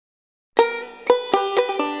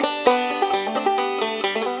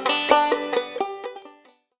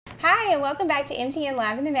welcome back to MTN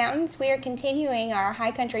Live in the Mountains. We are continuing our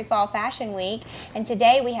High Country Fall Fashion Week, and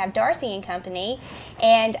today we have Darci and Company.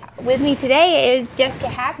 And with me today is Jessica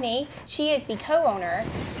Hackney. She is the co-owner.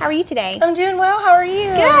 How are you today? I'm doing well. How are you?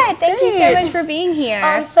 Good. Thank you so much for being here.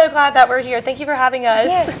 I'm so glad that we're here. Thank you for having us.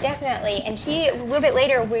 Yes, definitely. And a little bit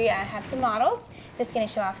later, we have some models that's going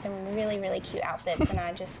to show off some really, really cute outfits, and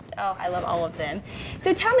I love all of them.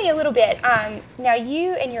 So tell me a little bit. Now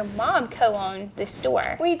you and your mom co-own this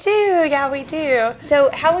store. We do. Yeah, we do.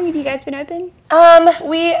 So how long have you guys been open?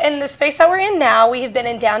 In the space that we're in now, we have been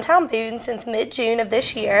in downtown Boone since mid-June of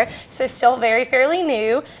this year, so still fairly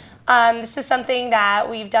new. This is something that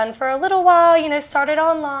we've done for a little while, started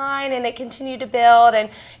online and it continued to build,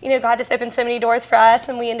 and, God just opened so many doors for us,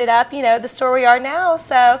 and we ended up, the store we are now,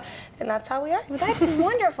 and that's how we are. Well, that's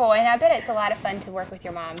wonderful, and I bet it's a lot of fun to work with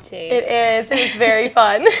your mom, too. It is. It's very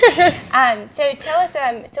fun. So tell us,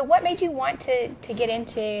 so what made you want to get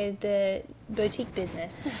into the boutique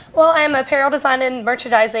business? Well, I'm an apparel design and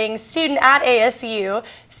merchandising student at ASU,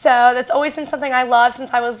 so that's always been something I love since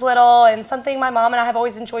I was little, and something my mom and I have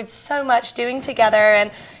always enjoyed so much doing together. And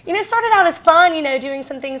started out as fun, doing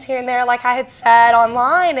some things here and there, like I had said,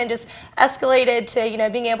 online, and just escalated to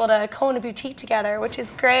being able to co-own a boutique together, which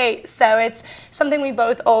is great. So it's something we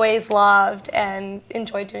both always loved and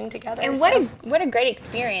enjoyed doing together. And what a great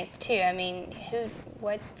experience too. I mean,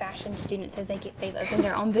 what fashion student says they've opened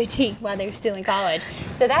their own boutique while they're still in college?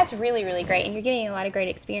 So that's really, really great, and you're getting a lot of great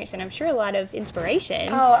experience, and I'm sure a lot of inspiration.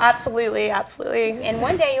 Oh, absolutely, absolutely. And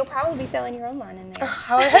one day you'll probably be selling your own line in there.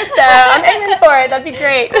 I would hope so. I'm aiming for it. That'd be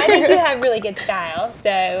great. I think you have really good style,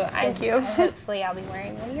 so thank you. Hopefully I'll be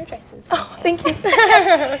wearing one of your dresses. Oh, thank you.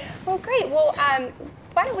 Well, great. Well,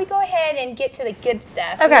 why don't we go ahead and get to the good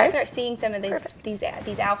stuff? Okay. Let's start seeing some of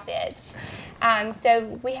these outfits.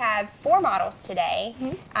 So we have 4 models today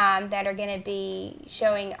that are going to be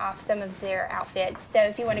showing off some of their outfits. So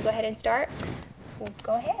if you want to go ahead and start, we'll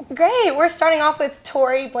go ahead. Great. We're starting off with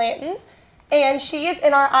Tori Blanton, and she is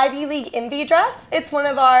in our Ivy League Envy dress. It's one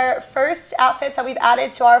of our first outfits that we've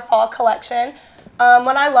added to our fall collection.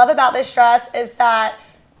 What I love about this dress is that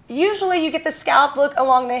usually you get the scallop look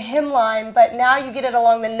along the hemline, but now you get it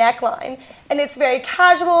along the neckline. And it's very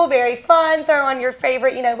casual, very fun. Throw on your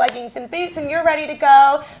favorite, leggings and boots, and you're ready to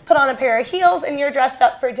go. Put on a pair of heels, and you're dressed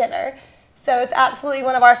up for dinner. So it's absolutely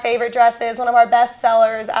one of our favorite dresses, one of our best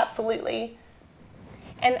sellers, absolutely.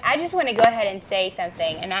 And I just want to go ahead and say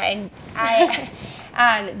something. And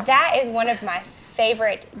that is one of my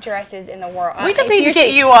favorite dresses in the world. We just need to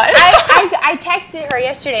get you one. I texted her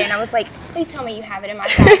yesterday and I was like, please tell me you have it in my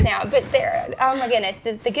size now. But oh my goodness,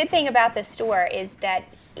 the good thing about this store is that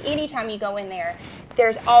anytime you go in there,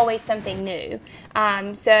 there's always something new.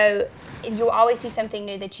 So you'll always see something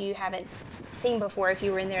new that you haven't seen before if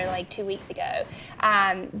you were in there like 2 weeks ago.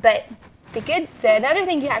 But another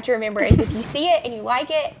thing you have to remember is if you see it and you like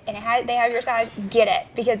it and they have your size, get it,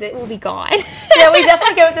 because it will be gone. Yeah, we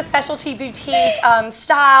definitely go with the specialty boutique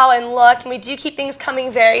style and look, and we do keep things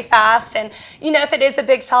coming very fast. And if it is a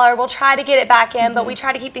big seller, we'll try to get it back in, but we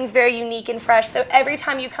try to keep things very unique and fresh. So every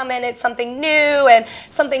time you come in, it's something new and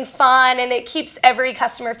something fun, and it keeps every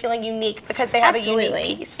customer feeling unique because they have a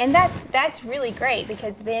unique piece. And that's really great,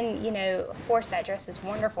 because then of course that dress is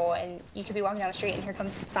wonderful, and you could be walking down the street and here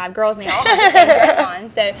comes 5 girls and they all have the same dress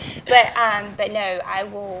on. So, but no,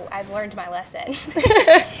 I've learned my lesson.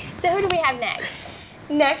 So who do we have next?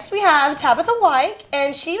 Next we have Tabitha White,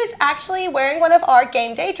 and she was actually wearing one of our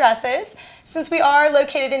game day dresses. Since we are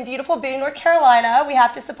located in beautiful Boone, North Carolina, we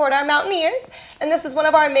have to support our Mountaineers, and this is one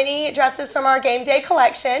of our mini dresses from our game day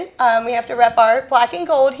collection. We have to rep our black and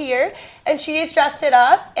gold here, and she's dressed it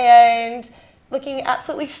up and looking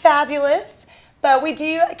absolutely fabulous. But we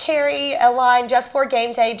do carry a line just for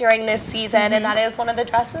game day during this season, and that is one of the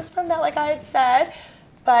dresses from that, like I had said.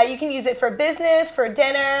 But you can use it for business, for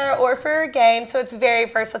dinner, or for a game, so it's very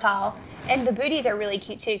versatile. And the booties are really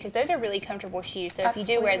cute too, because those are really comfortable shoes. So if you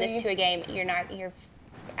do wear this to a game,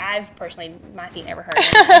 I've personally, my feet never hurt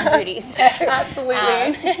in booties. So,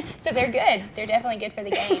 Absolutely. So they're good. They're definitely good for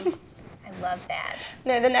the game. I love that.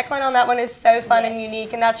 No, the neckline on that one is so fun and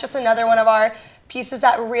unique, and that's just another one of our pieces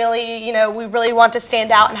that really, we really want to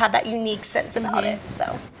stand out and have that unique sense about it.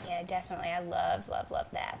 So yeah, definitely. I love, love, love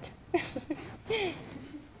that.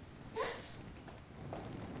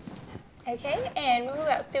 Okay, and who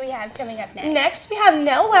else do we have coming up next? Next, we have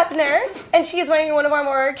Nell Wepner, and she is wearing one of our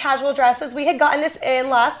more casual dresses. We had gotten this in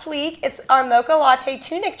last week. It's our Mocha Latte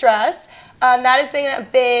tunic dress. That has been a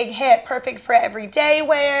big hit, perfect for everyday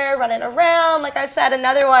wear, running around. Like I said,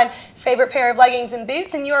 another one, favorite pair of leggings and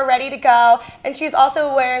boots, and you are ready to go. And she's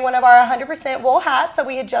also wearing one of our 100% wool hats that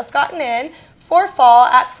we had just gotten in For fall,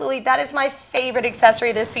 absolutely, that is my favorite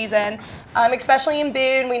accessory this season, especially in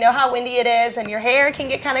Boone. We know how windy it is, and your hair can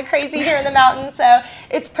get kind of crazy here in the mountains, so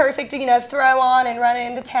it's perfect to, you know, throw on and run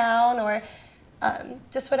into town, or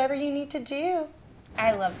just whatever you need to do.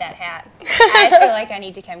 I love that hat. I feel like I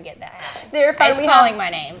need to come get that hat. They're fun. It's calling my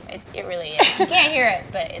name. It really is. You can't hear it,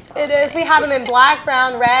 but it's calling. It is. We have them in black,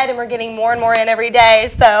 brown, red, and we're getting more and more in every day,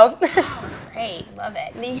 so. Great, love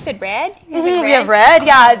it. And you said red? We have red,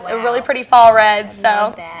 yeah, wow. A really pretty fall red. I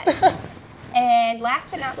love that. And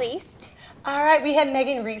last but not least. All right, we have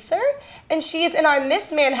Megan Reeser, and she's in our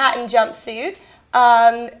Miss Manhattan jumpsuit.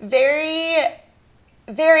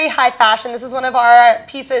 Very high fashion. This is one of our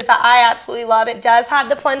pieces that I absolutely love. It does have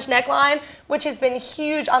the plunge neckline, which has been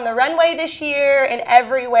huge on the runway this year and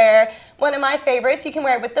everywhere. One of my favorites. You can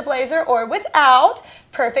wear it with the blazer or without.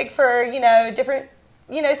 Perfect for, you know, different,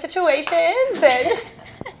 you know, situations. And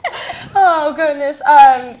oh goodness.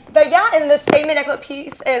 But yeah, and the statement necklet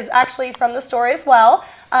piece is actually from the store as well.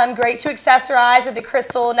 Great to accessorize with the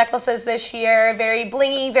crystal necklaces this year. Very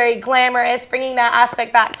blingy, very glamorous, bringing that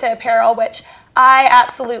aspect back to apparel, which I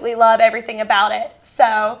absolutely love everything about it.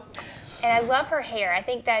 So, and I love her hair. I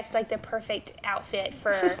think that's like the perfect outfit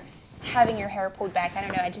for having your hair pulled back. I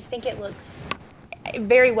don't know. I just think it looks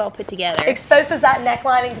very well put together. Exposes that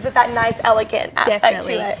neckline and gives it that nice, elegant aspect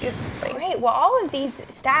to it. It's great. Well, all of these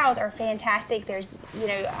styles are fantastic. There's, you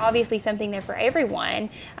know, obviously something there for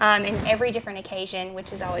everyone, and every different occasion,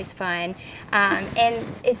 which is always fun. And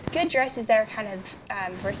it's good dresses that are kind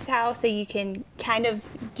of versatile, so you can kind of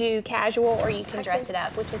do casual or you can dress it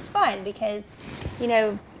up, which is fun because, you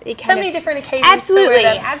know, so many different occasions. Absolutely,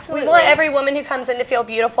 absolutely. We want every woman who comes in to feel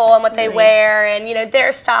beautiful in what they wear and, you know,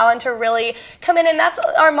 their style, and to really come in. And that's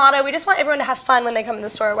our motto. We just want everyone to have fun when they come in the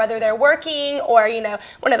store, whether they're working or, you know,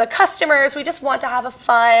 one of the customers. We just want to have a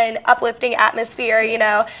fun, uplifting atmosphere, you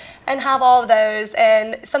know, and have all of those.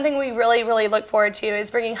 And something we really, really look forward to is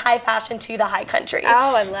bringing high fashion to the high country.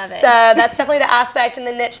 Oh, I love it. So that's definitely the aspect and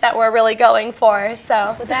the niche that we're really going for. So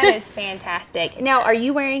well, that is fantastic. Now, are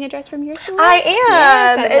you wearing a dress from your store? I am.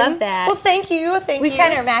 Yes, I love that. Well, thank you. We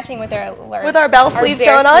kind of are matching with our bell sleeves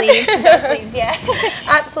going on. Bell sleeves, yeah.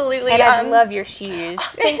 Absolutely. And I love your shoes.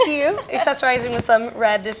 Thank you. Accessorizing with some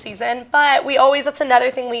red this season, but that's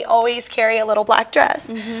another thing, we always carry a little black dress.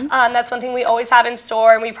 That's one thing we always have in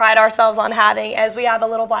store, and we pride ourselves on having, as we have a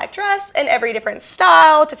little black dress in every different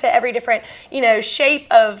style to fit every different, you know, shape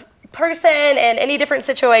of person and any different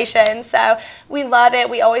situation. So we love it.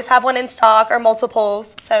 We always have one in stock or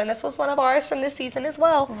multiples. So, and this was one of ours from this season as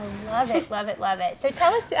well. Oh, love it, love it, love it. So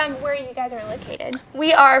tell us where you guys are located.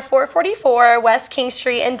 We are 444 West King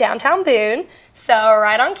Street in downtown Boone. So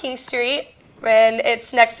right on King Street. And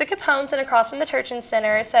it's next to Capone's and across from the Turchin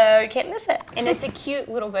Center, so you can't miss it. And it's a cute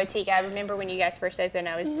little boutique. I remember when you guys first opened,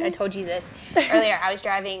 I told you this earlier. I was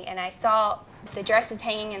driving and I saw the dresses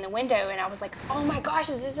hanging in the window, and I was like, oh my gosh,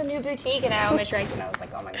 is this a new boutique? And I almost wrecked, and I was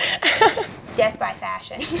like, oh my goodness, death by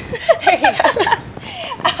fashion. There you go.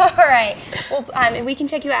 All right. Well, we can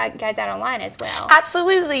check you guys out online as well.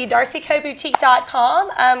 Absolutely.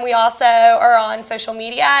 DarciCoBoutique.com. We also are on social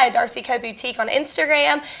media at Darci Co Boutique on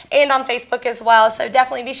Instagram and on Facebook as well. So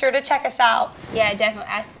definitely be sure to check us out. Yeah,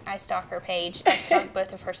 definitely. I stalk her page. I stalk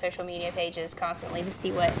both of her social media pages constantly to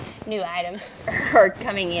see what new items are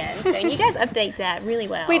coming in. So, and you guys update that really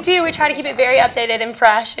well. We do. We try to keep it very updated and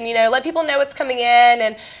fresh, and, you know, let people know what's coming in.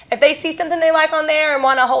 And if they see something they like on there and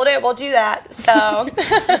want to hold it, we'll do that. So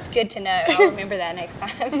that's good to know. I'll remember that next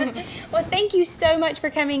time. Well, thank you so much for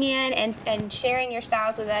coming in and sharing your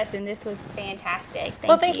styles with us, and this was fantastic.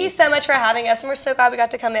 Thank you so much for having us, and we're so glad we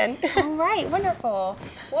got to come in. All right, wonderful.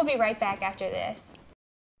 We'll be right back after this.